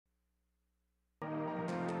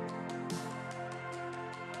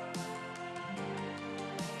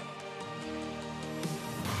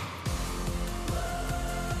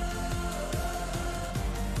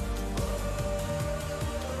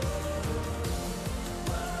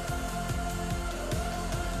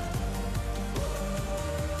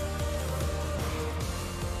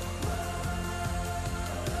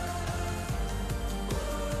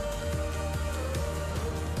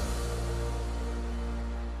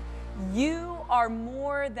You are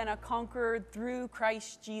more than a conqueror through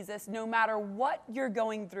Christ Jesus. No matter what you're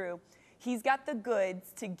going through, He's got the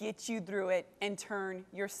goods to get you through it and turn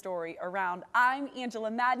your story around. I'm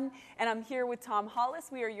Angela Madden, and I'm here with Tom Hollis.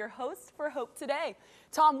 We are your hosts for Hope Today.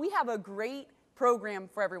 Tom, we have a great program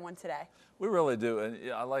for everyone today. We really do,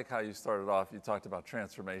 and I like how you started off. You talked about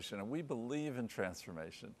transformation, and we believe in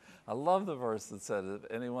transformation. I love the verse that said, if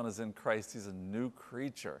anyone is in Christ, he's a new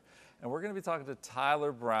creature. And we're going to be talking to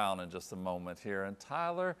Tyler Brown in just a moment here, and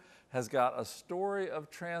Tyler has got a story of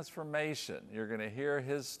transformation. You're going to hear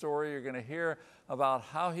his story. You're going to hear about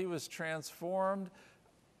how he was transformed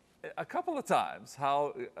a couple of times,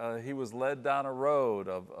 how he was led down a road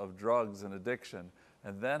of drugs and addiction,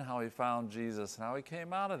 and then how he found Jesus and how he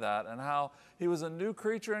came out of that, and how he was a new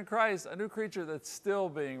creature in Christ, a new creature that's still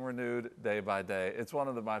being renewed day by day. It's one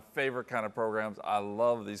of my favorite kind of programs. I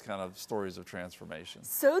love these kind of stories of transformation.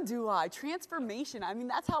 So do I. Transformation. I mean,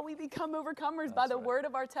 that's how we become overcomers, by the word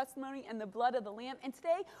of our testimony and the blood of the Lamb. And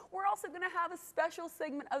today, we're also going to have a special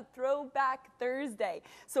segment of Throwback Thursday.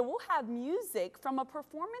 So we'll have music from a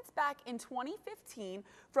performance back in 2015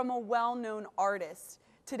 from a well-known artist.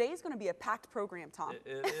 Today's going to be a packed program, Tom.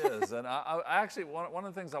 It is. And I actually, one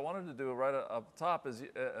of the things I wanted to do right up top is,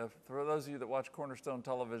 for those of you that watch Cornerstone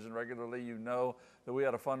Television regularly, you know that we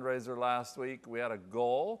had a fundraiser last week. We had a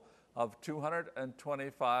goal of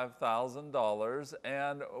 $225,000,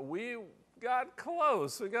 and we got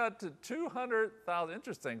close. We got to 200,000,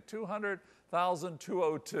 interesting,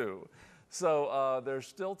 200,202. So there's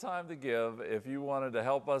still time to give. If you wanted to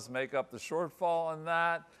help us make up the shortfall on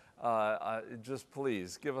that, just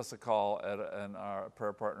please give us a call, and our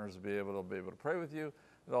prayer partners will be able to pray with you.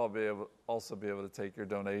 They'll also be able to take your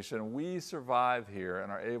donation. We survive here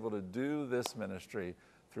and are able to do this ministry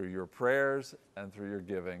through your prayers and through your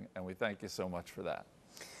giving, and we thank you so much for that.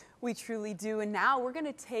 We truly do, and now we're going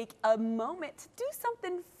to take a moment to do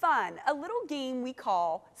something fun, a little game we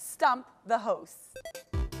call Stump the Host.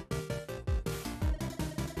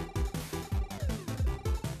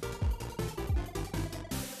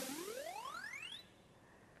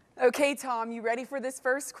 Okay, Tom, you ready for this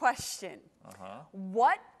first question? Uh-huh.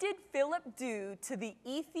 What did Philip do to the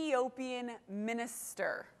Ethiopian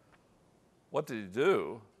minister? What did he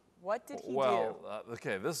do? What did he do?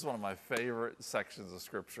 Okay, this is one of my favorite sections of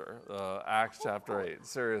Scripture, Acts chapter 8.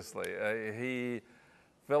 Seriously,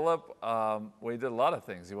 Philip, he did a lot of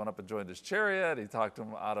things. He went up and joined his chariot. He talked to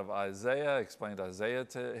him out of Isaiah, explained Isaiah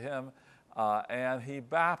to him, and he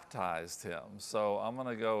baptized him. So I'm going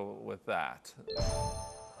to go with that.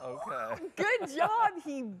 Okay. Good job.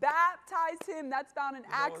 He baptized him. That's found in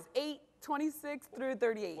Acts 8:26 through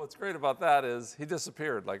 38. What's great about that is he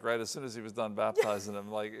disappeared, like right as soon as he was done baptizing him.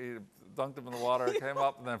 Like he dunked him in the water, came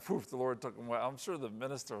up, and then poof, the Lord took him away. I'm sure the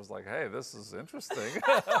minister was like, hey, this is interesting.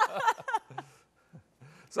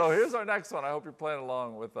 So here's our next one. I hope you're playing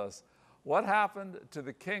along with us. What happened to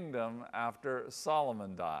the kingdom after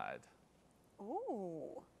Solomon died?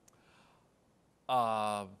 Ooh.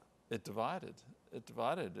 It divided. It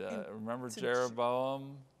divided. Remember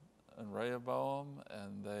Jeroboam and Rehoboam,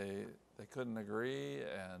 and they couldn't agree,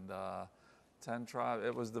 and 10 tribes.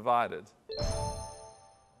 It was divided. Hey.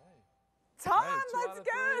 Tom, hey, let's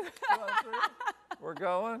go. We're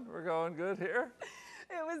going good here.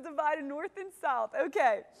 It was divided north and south.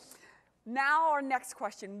 Okay. Now our next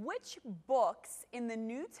question. Which books in the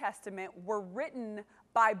New Testament were written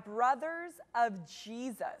by brothers of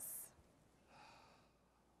Jesus?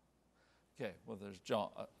 Okay, well, there's John.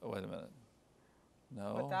 Wait a minute.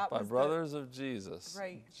 No, by brothers of Jesus.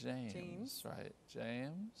 Right. James. Right.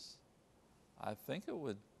 James. I think it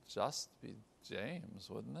would just be James,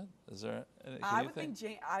 wouldn't it? Is there? I would think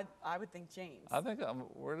James. I would think James. I think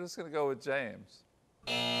we're just going to go with James.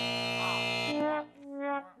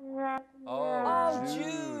 Oh,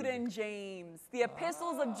 Jude and James. The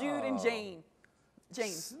epistles of Jude and James.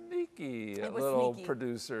 Sneaky little sneaky.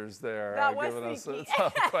 Producers there giving us a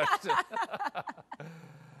tough question.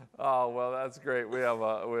 Oh, well, that's great. We have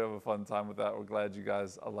a fun time with that. We're glad you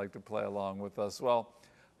guys like to play along with us. Well,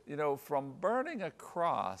 you know, from burning a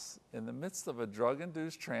cross in the midst of a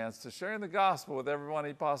drug-induced trance to sharing the gospel with everyone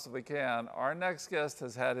he possibly can, our next guest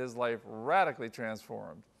has had his life radically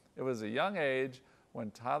transformed. It was a young age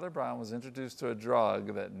when Tyler Brown was introduced to a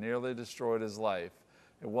drug that nearly destroyed his life.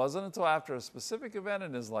 It wasn't until after a specific event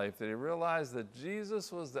in his life that he realized that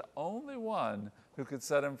Jesus was the only one who could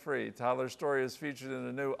set him free. Tyler's story is featured in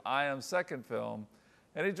the new I Am Second film,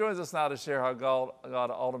 and he joins us now to share how God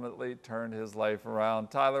ultimately turned his life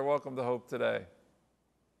around. Tyler, welcome to Hope Today.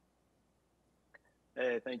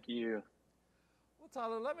 Hey, thank you. Well,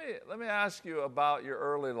 Tyler, let me ask you about your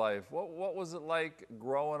early life. What was it like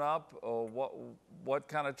growing up? Or what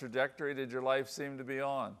kind of trajectory did your life seem to be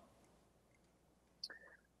on?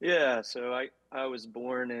 Yeah, so I was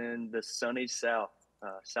born in the sunny South,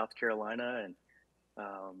 South Carolina, and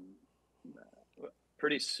um,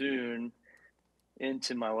 pretty soon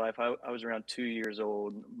into my life, I was around 2 years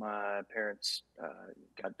old. My parents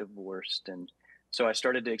got divorced, and so I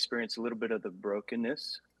started to experience a little bit of the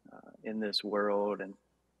brokenness in this world, and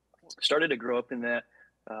started to grow up in that.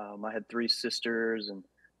 I had three sisters,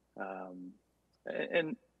 um,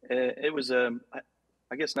 and it was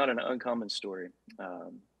I guess not an uncommon story,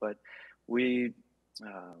 but we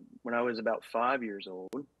when I was about 5 years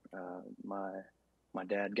old, my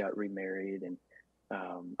dad got remarried, and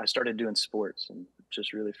I started doing sports and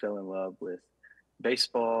just really fell in love with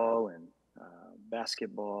baseball and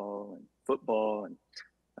basketball and football, and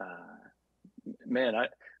man,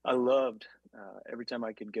 I loved every time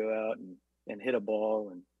I could go out and hit a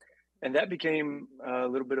ball, and that became a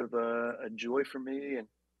little bit of a joy for me, and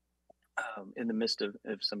in the midst of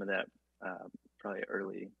some of that probably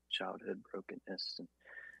early childhood brokenness,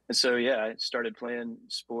 and so yeah, I started playing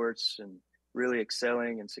sports and really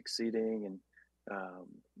excelling and succeeding, and um,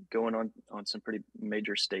 going on some pretty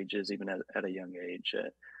major stages even at a young age.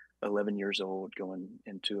 At 11 years old, going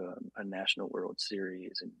into a national World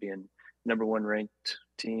Series and being number one ranked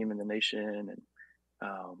team in the nation, and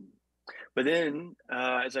um, but then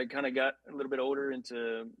as I kind of got a little bit older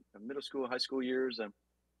into middle school, high school years,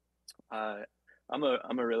 I, I'm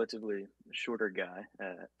a relatively shorter guy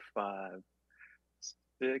at 5'6",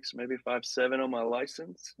 maybe 5'7" on my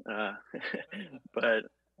license, but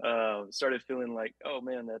started feeling like, oh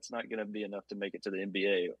man, that's not going to be enough to make it to the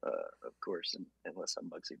NBA, of course, unless I'm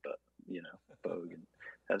Bugsy, but Bogue, and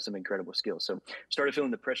have some incredible skills. So started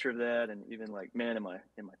feeling the pressure of that, and even like, man, am I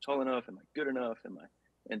tall enough? Am I good enough?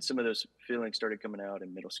 And some of those feelings started coming out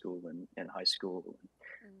in middle school and high school.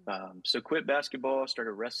 So quit basketball,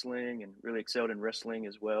 started wrestling, and really excelled in wrestling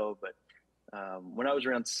as well. But when I was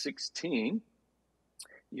around 16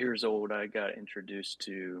 years old, I got introduced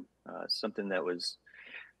to something that was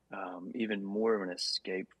even more of an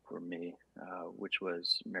escape for me, which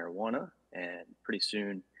was marijuana, and pretty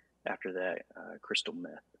soon after that, crystal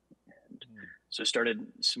meth. And so started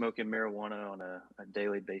smoking marijuana on a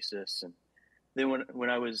daily basis. And then when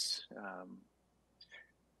I was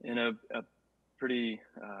in a pretty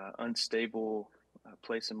unstable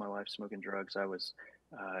place in my life, smoking drugs, I was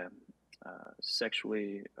uh,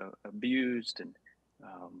 sexually abused, and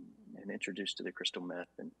introduced to the crystal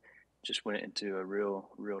meth, and just went into a real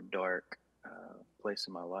dark place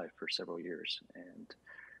in my life for several years. And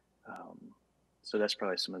um, so that's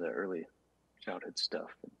probably some of the early childhood stuff.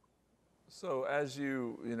 So as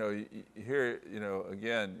you hear,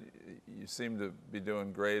 again, you seem to be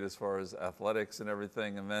doing great as far as athletics and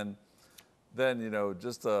everything, and then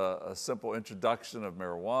just a simple introduction of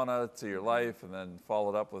marijuana to your life, and then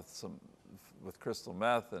followed up with crystal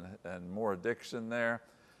meth and more addiction there.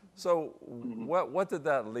 So what did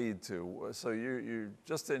that lead to? So you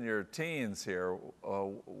just in your teens here,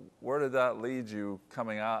 where did that lead you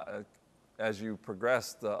coming out as you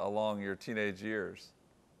progressed along your teenage years?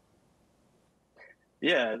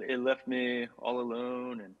 Yeah, it left me all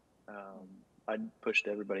alone, and I pushed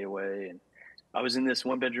everybody away. And I was in this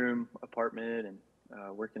one-bedroom apartment, and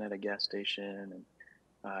working at a gas station,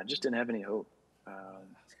 and just didn't have any hope.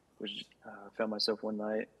 Found myself one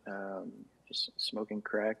night just smoking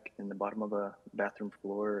crack in the bottom of a bathroom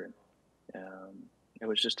floor, and it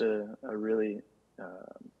was just a really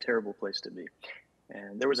terrible place to be.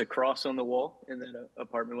 And there was a cross on the wall in that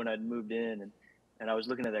apartment when I'd moved in, and I was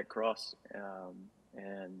looking at that cross,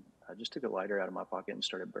 and I just took a lighter out of my pocket and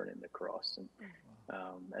started burning the cross, and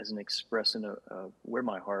as an expression of where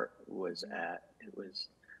my heart was at. It was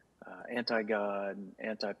anti-God,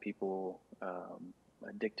 anti-people,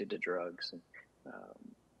 addicted to drugs, and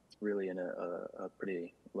really in a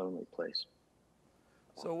pretty lonely place.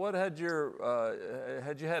 So what had you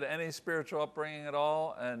had any spiritual upbringing at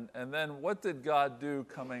all? And then what did God do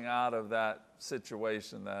coming out of that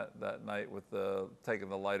situation that night with taking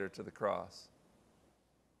the lighter to the cross?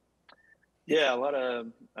 Yeah, a lot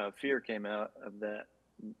of fear came out of that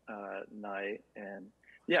night, and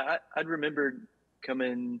yeah, I'd remembered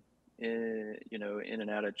coming in and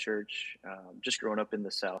out of church, just growing up in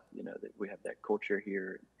the South. That we have that culture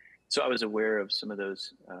here, so I was aware of some of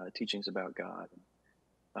those teachings about God.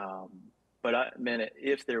 Um, but man,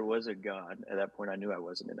 if there was a God, at that point, I knew I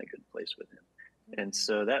wasn't in a good place with Him, and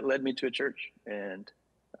so that led me to a church. And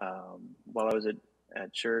while I was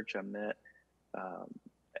at church, I met um,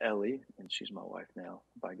 Ellie, and she's my wife now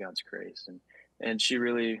by God's grace. and she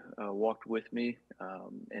really walked with me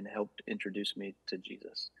and helped introduce me to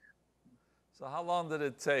Jesus. So how long did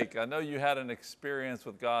it take? I know you had an experience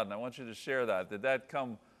with God, and I want you to share that. Did that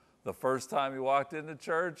come the first time you walked into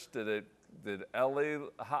church? Did Ellie,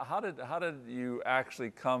 how did you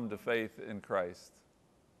actually come to faith in Christ?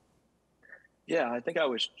 Yeah, I think I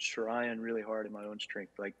was trying really hard in my own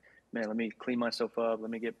strength. Like, man, let me clean myself up.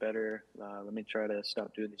 Let me get better. Let me try to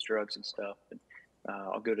stop doing these drugs and stuff. And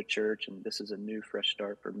I'll go to church, and this is a new, fresh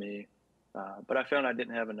start for me. But I found I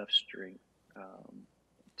didn't have enough strength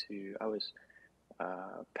I was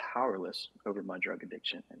powerless over my drug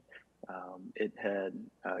addiction. And it had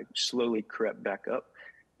slowly crept back up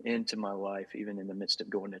into my life, even in the midst of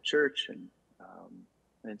going to church.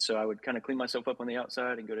 And so I would kind of clean myself up on the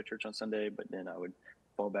outside and go to church on Sunday, but then I would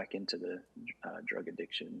fall back into the drug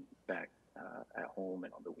addiction back at home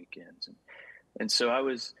and on the weekends. And so I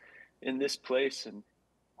was in this place, and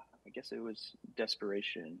I guess it was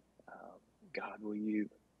desperation. God, will you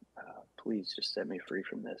please just set me free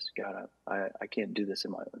from this? God, I can't do this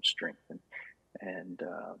in my own strength. And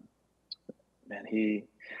man, he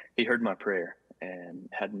heard my prayer and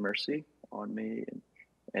had mercy on me,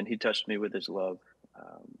 and he touched me with his love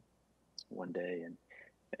one day,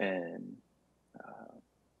 and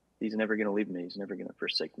he's never going to leave me. He's never going to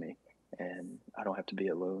forsake me, and I don't have to be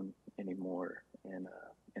alone anymore in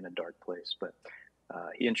a dark place. But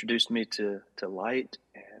he introduced me to light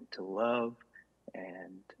and to love,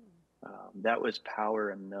 and that was power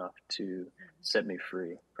enough to set me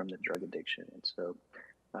free from the drug addiction. And so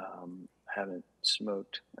I haven't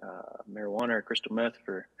smoked marijuana or crystal meth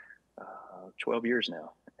for 12 years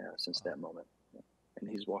now since that moment. And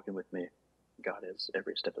he's walking with me. God is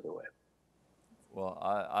every step of the way. Well,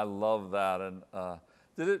 I love that. And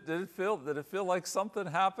did it feel like something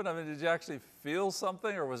happened? I mean, did you actually feel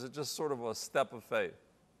something, or was it just sort of a step of faith?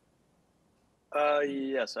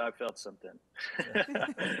 Yes, I felt something.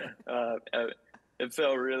 It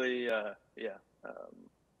felt really,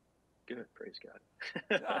 good. Praise God.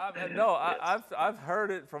 Yes. I've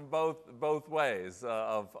heard it from both ways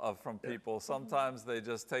from people. Sometimes they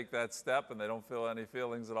just take that step and they don't feel any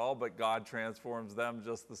feelings at all, but God transforms them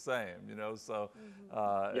just the same, you know. So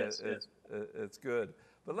it's good.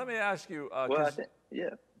 But let me ask you. I'm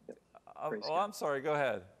sorry. Go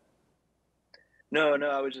ahead. No,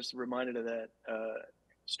 I was just reminded of that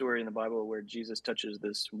story in the Bible where Jesus touches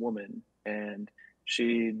this woman, and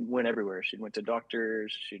she went everywhere. She went to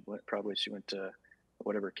doctors. She went to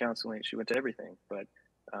whatever counseling. She went to everything, but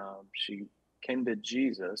she came to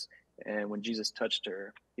Jesus, and when Jesus touched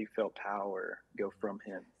her, he felt power go from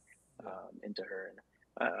him into her. And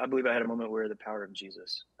I believe I had a moment where the power of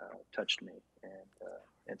Jesus touched me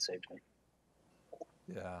and saved me.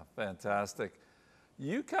 Yeah, fantastic.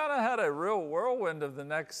 You kind of had a real whirlwind of the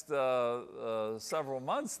next several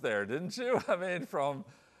months there, didn't you? I mean, from,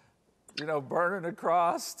 burning a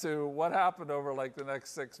cross to what happened over like the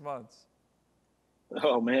next 6 months.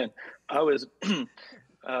 Oh man, I was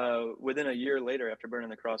within a year later after burning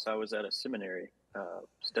the cross, I was at a seminary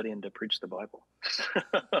studying to preach the Bible.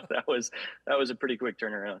 That was a pretty quick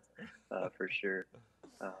turnaround for sure.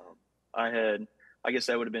 I guess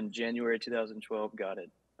that would have been January 2012. God had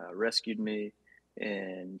rescued me.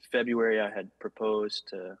 In February, I had proposed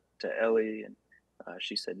to Ellie, and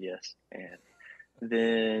she said yes. And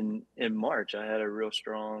then in March, I had a real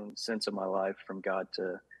strong sense of my life from God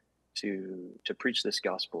to preach this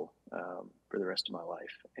gospel for the rest of my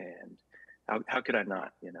life. And how could I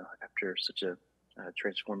not, after such a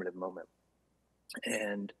transformative moment?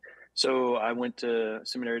 And so I went to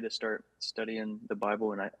seminary to start studying the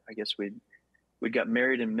Bible, and I guess we got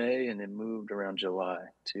married in May and then moved around July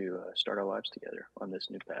to start our lives together on this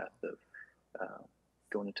new path of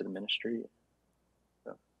going into the ministry.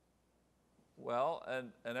 So. Well,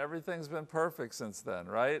 and everything's been perfect since then,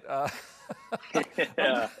 right?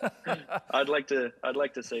 Yeah, I'd like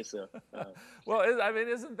to say so. Well,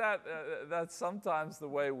 isn't that's sometimes the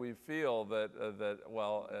way we feel that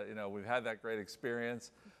we've had that great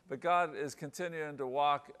experience, but God is continuing to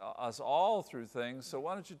walk us all through things. So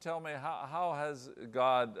why don't you tell me how has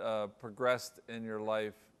God progressed in your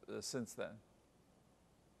life since then?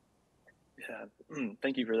 Yeah,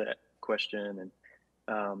 thank you for that question. And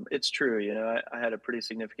it's true, I had a pretty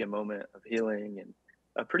significant moment of healing and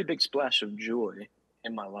a pretty big splash of joy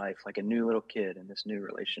in my life, like a new little kid in this new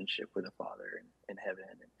relationship with a father in heaven,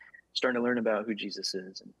 and starting to learn about who Jesus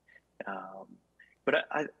is. And but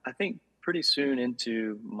I think pretty soon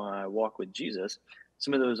into my walk with Jesus,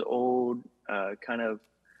 some of those old kind of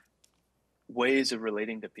ways of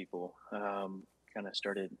relating to people kind of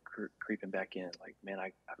started creeping back in. Like, man,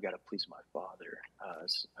 I've got to please my father,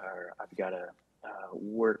 or I've got to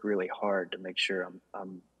work really hard to make sure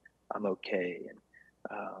I'm okay. And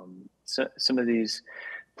so some of these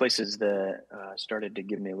places that started to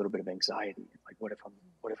give me a little bit of anxiety, like what if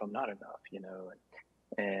I'm not enough, you know?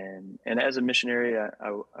 And as a missionary, I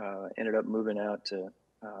ended up moving out to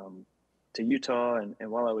Utah,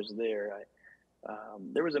 and while I was there,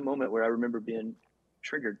 there was a moment where I remember being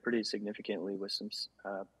triggered pretty significantly with some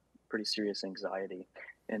pretty serious anxiety,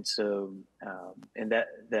 and so and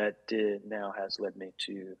that now has led me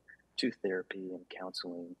to therapy and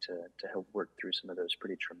counseling to help work through some of those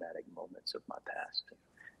pretty traumatic moments of my past.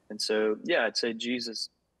 And so, yeah, I'd say Jesus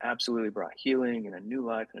absolutely brought healing and a new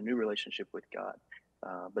life and a new relationship with God.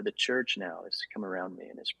 But the church now has come around me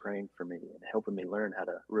and is praying for me and helping me learn how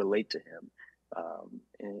to relate to Him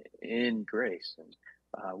in grace and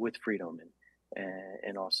with freedom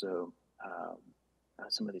and also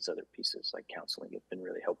some of these other pieces like counseling have been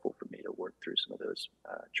really helpful for me to work through some of those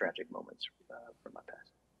tragic moments from my past.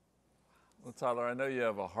 Well, Tyler, I know you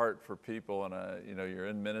have a heart for people, and you know, you're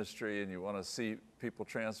in ministry and you want to see people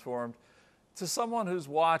transformed. To someone who's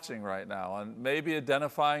watching right now and maybe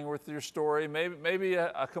identifying with your story, maybe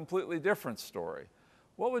a completely different story,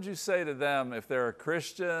 what would you say to them if they're a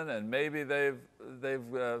Christian and maybe they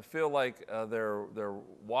feel like their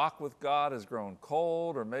walk with God has grown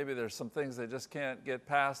cold, or maybe there's some things they just can't get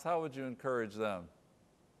past? How would you encourage them?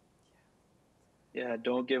 Yeah,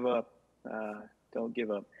 don't give up. Don't give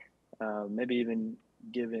up. Maybe even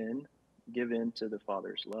give in to the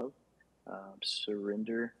Father's love.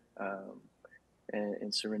 Surrender.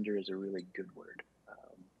 And surrender is a really good word.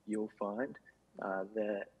 You'll find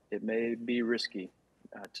that it may be risky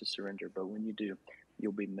to surrender, but when you do,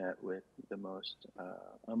 you'll be met with the most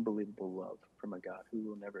unbelievable love from a God who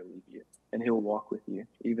will never leave you. And He'll walk with you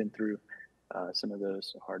even through some of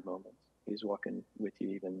those hard moments. He's walking with you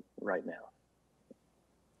even right now.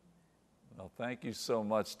 Well, thank you so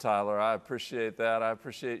much, Tyler. I appreciate that. I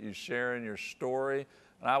appreciate you sharing your story.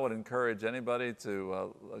 And I would encourage anybody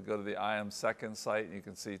to go to the I Am Second site, and you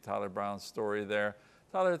can see Tyler Brown's story there.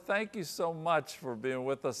 Tyler, thank you so much for being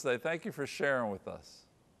with us today. Thank you for sharing with us.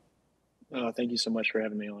 Thank you so much for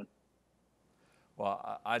having me on.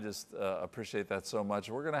 Well, I just appreciate that so much.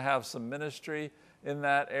 We're going to have some ministry in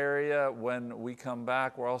that area when we come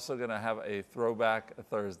back. We're also going to have a Throwback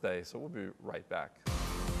Thursday, so we'll be right back.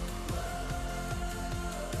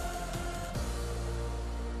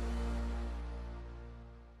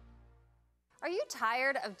 Are you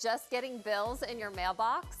tired of just getting bills in your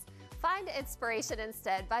mailbox? Find inspiration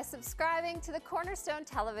instead by subscribing to the Cornerstone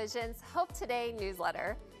Television's Hope Today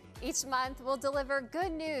newsletter. Each month, we'll deliver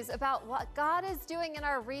good news about what God is doing in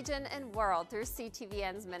our region and world through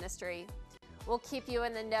CTVN's ministry. We'll keep you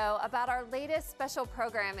in the know about our latest special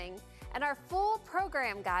programming, and our full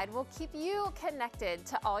program guide will keep you connected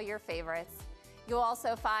to all your favorites. You'll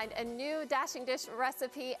also find a new dashing dish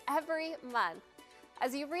recipe every month.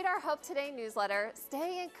 As you read our Hope Today newsletter,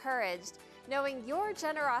 stay encouraged, knowing your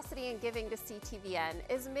generosity and giving to CTVN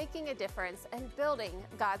is making a difference and building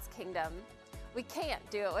God's kingdom. We can't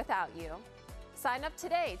do it without you. Sign up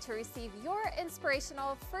today to receive your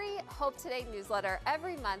inspirational free Hope Today newsletter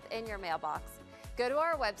every month in your mailbox. Go to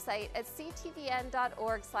our website at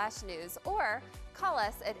ctvn.org/news or call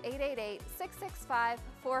us at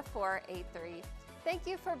 888-665-4483. Thank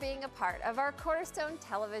you for being a part of our Cornerstone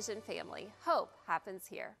Television family. Hope happens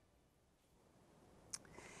here.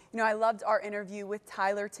 You know, I loved our interview with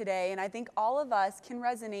Tyler today, and I think all of us can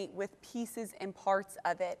resonate with pieces and parts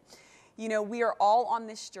of it. You know, we are all on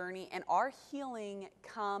this journey, and our healing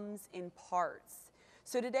comes in parts.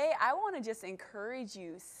 So today, I want to just encourage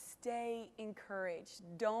you, stay encouraged.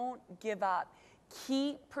 Don't give up.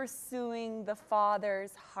 Keep pursuing the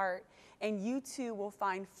Father's heart, and you too will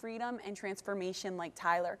find freedom and transformation like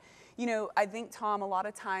Tyler. You know, I think, Tom, a lot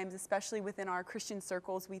of times, especially within our Christian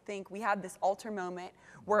circles, we think we have this altar moment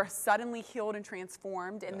where we're suddenly healed and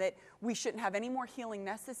transformed, and that we shouldn't have any more healing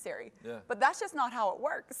necessary. But that's just not how it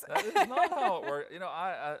works. That is not how it works. You know,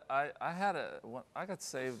 I got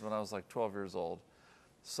saved when I was like 12 years old.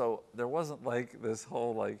 So there wasn't like this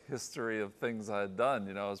whole like history of things I had done.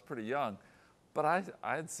 You know, I was pretty young. But I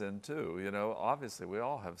had sinned too, you know. Obviously, we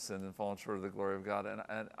all have sinned and fallen short of the glory of God.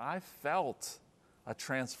 And I felt a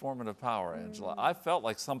transformative power, Angela. I felt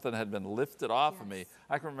like something had been lifted off of me.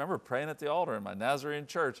 I can remember praying at the altar in my Nazarene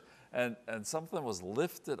church, and something was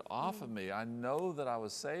lifted off of me. I know that I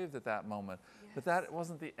was saved at that moment. But that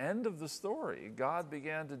wasn't the end of the story. God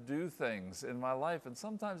began to do things in my life, and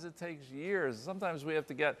sometimes it takes years. Sometimes we have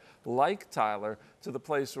to get, like Tyler, to the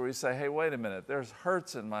place where we say, hey, wait a minute, there's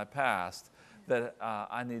hurts in my past that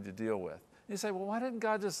I need to deal with. You say, well, why didn't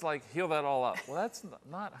God just like heal that all up? Well, that's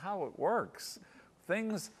not how it works.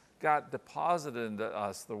 Things got deposited into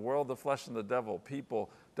us, the world, the flesh, and the devil. People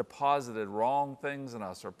deposited wrong things in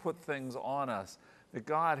us or put things on us. That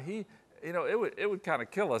God, He, you know, it would kind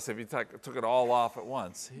of kill us if He took it all off at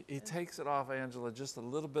once. He takes it off, Angela, just a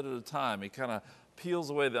little bit at a time. He kind of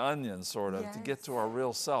peels away the onion, sort of, to get to our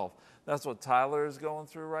real self. That's what Tyler is going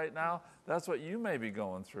through right now. That's what you may be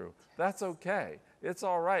going through. That's okay. It's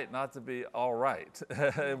all right not to be all right.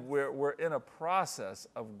 We're in a process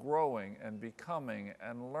of growing and becoming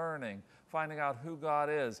and learning, finding out who God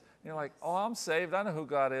is. And you're like, oh, I'm saved. I know who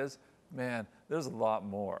God is. Man, there's a lot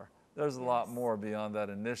more. There's a lot more beyond that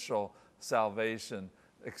initial salvation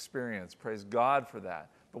experience. Praise God for that.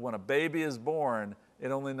 But when a baby is born,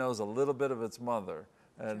 it only knows a little bit of its mother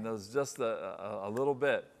and knows just a little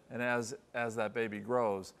bit. And as that baby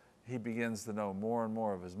grows, he begins to know more and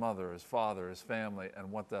more of his mother, his father, his family,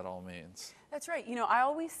 and what that all means. That's right. You know, I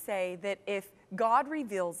always say that if God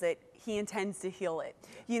reveals it, He intends to heal it.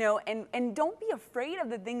 You know, and don't be afraid of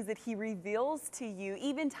the things that He reveals to you.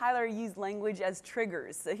 Even Tyler used language as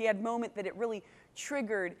triggers. So he had a moment that it really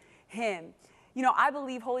triggered him. You know, I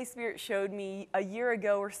believe Holy Spirit showed me a year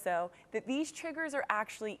ago or so that these triggers are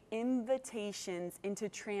actually invitations into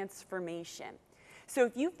transformation. So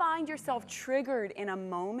if you find yourself triggered in a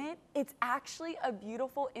moment, it's actually a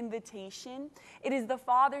beautiful invitation. It is the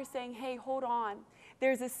Father saying, hey, hold on.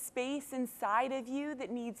 There's a space inside of you that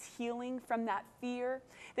needs healing from that fear.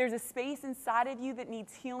 There's a space inside of you that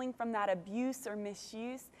needs healing from that abuse or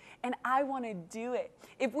misuse. And I want to do it.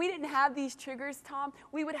 If we didn't have these triggers, Tom,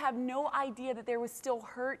 we would have no idea that there was still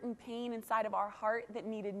hurt and pain inside of our heart that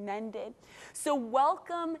needed mended. So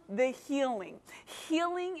welcome the healing.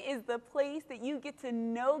 Healing is the place that you get to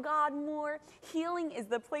know God more. Healing is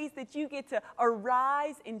the place that you get to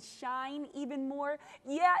arise and shine even more.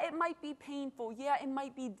 Yeah, it might be painful. Yeah, it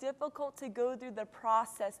might be difficult to go through the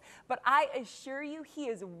process, but I assure you He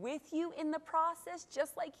is with you in the process,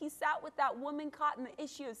 just like He sat with that woman caught in the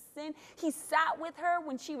issue of sin. He sat with her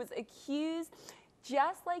when she was accused.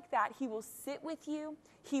 Just like that, He will sit with you,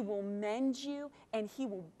 He will mend you, and He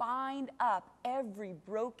will bind up every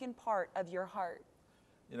broken part of your heart.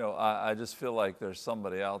 You know, I just feel like there's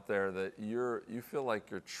somebody out there that you feel like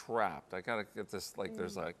you're trapped. I gotta get this, like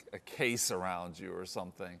there's like a case around you or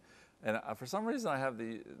something. And for some reason, I have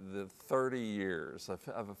the 30 years.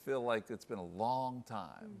 I feel like it's been a long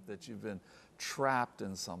time that you've been trapped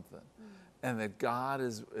in something. And that God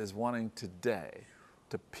is wanting today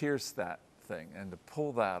to pierce that thing and to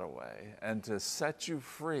pull that away and to set you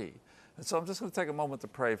free. And so I'm just going to take a moment to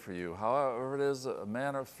pray for you. However it is, a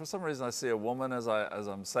man, or for some reason I see a woman as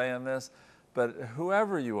I'm saying this, but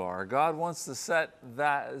whoever you are, God wants to set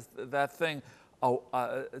that thing,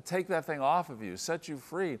 take that thing off of you, set you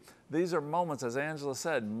free. These are moments, as Angela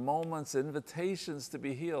said, moments, invitations to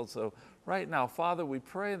be healed. So right now, Father, we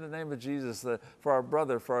pray in the name of Jesus that for our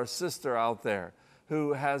brother, for our sister out there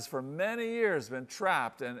who has for many years been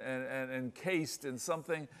trapped and encased in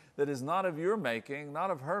something that is not of your making, not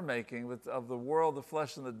of her making, but of the world, the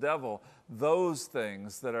flesh, and the devil, those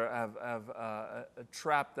things that have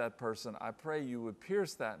trapped that person. I pray you would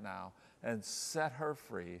pierce that now and set her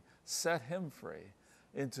free, set him free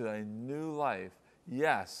into a new life.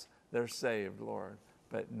 Yes, they're saved, Lord,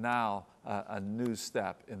 but now a new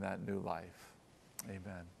step in that new life.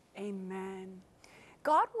 Amen. Amen.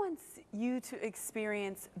 God wants you to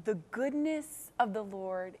experience the goodness of the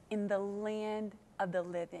Lord in the land of the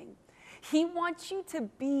living. He wants you to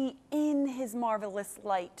be in His marvelous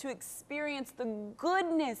light, to experience the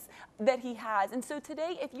goodness that He has. And so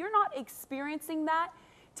today, if you're not experiencing that,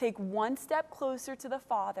 take one step closer to the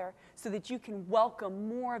Father so that you can welcome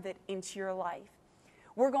more of it into your life.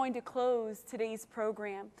 We're going to close today's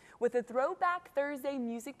program with a Throwback Thursday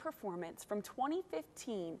music performance from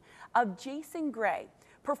 2015 of Jason Gray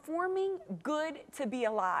performing Good to Be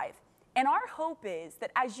Alive. And our hope is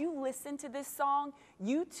that as you listen to this song,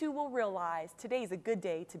 you too will realize today's a good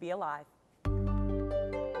day to be alive.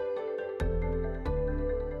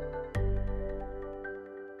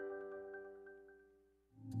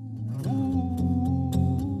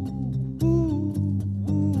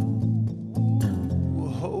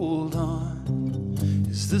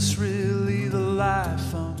 Is this really the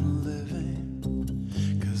life I'm living?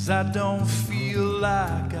 'Cause I don't feel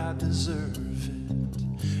like I deserve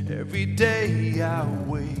it. Every day I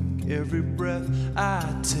wake, every breath I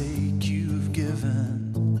take, you've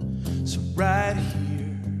given. So right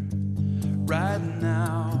here, right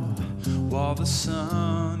now, while the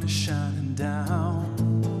sun is shining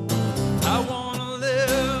down, I wanna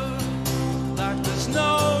live like there's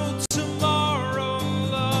no tomorrow,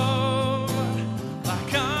 love,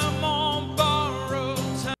 like I'm on borrowed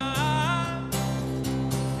time.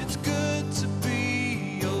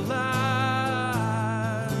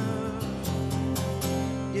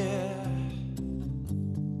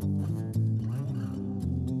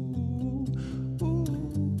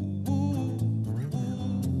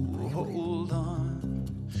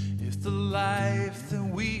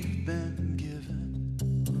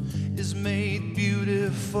 made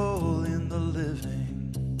beautiful in the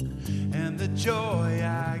living, and the joy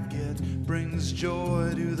I get brings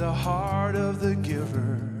joy to the heart of the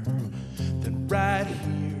giver. Then right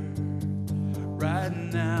here, right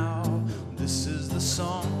now, this is the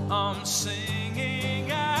song I'm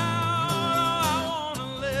singing out. I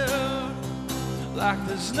wanna live like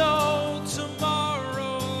there's no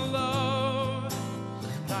tomorrow, love,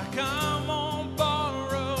 like I'm on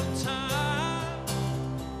borrowed time.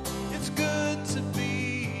 It's good to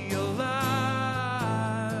be alive.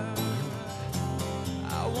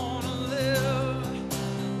 I wanna live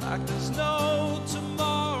like there's no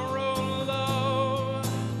tomorrow, love,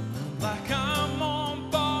 like I'm on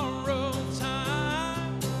borrowed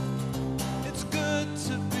time. It's good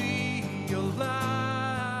to be alive.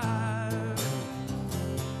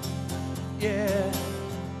 Yeah.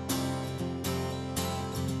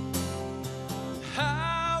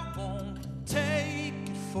 I won't take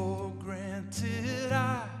it for granted.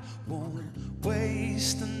 I won't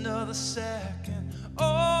waste another second.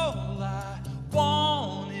 All I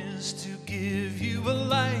want is to give you a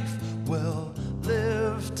life well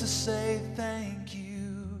lived, to say thank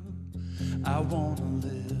you. I want to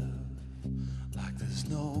live like there's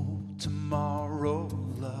no tomorrow,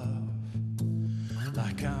 love,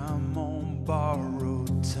 like I'm on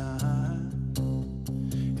borrowed time.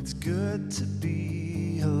 It's good to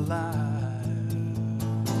be alive.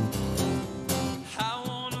 I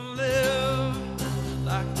want to live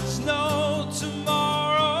like there's no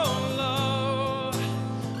tomorrow, love,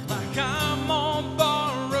 like I'm on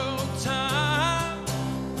borrowed time.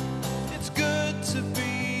 It's good to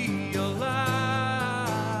be alive,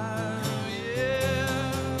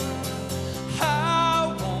 yeah.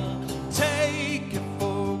 I won't take it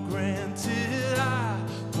for granted. I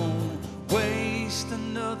won't waste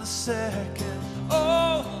another second.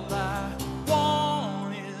 All I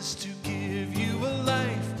want is to give you a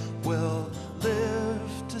life well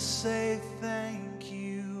lived, to say thank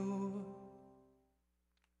you.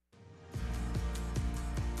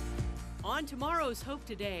 On tomorrow's Hope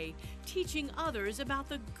Today, teaching others about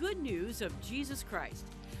the good news of Jesus Christ.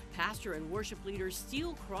 Pastor and worship leader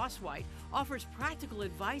Steele Crosswhite offers practical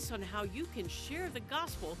advice on how you can share the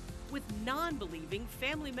gospel with non-believing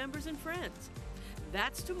family members and friends.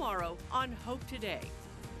 That's tomorrow on Hope Today.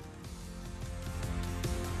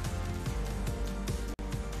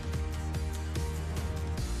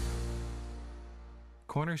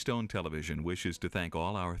 Cornerstone Television wishes to thank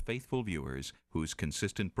all our faithful viewers whose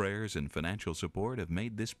consistent prayers and financial support have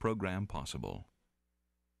made this program possible.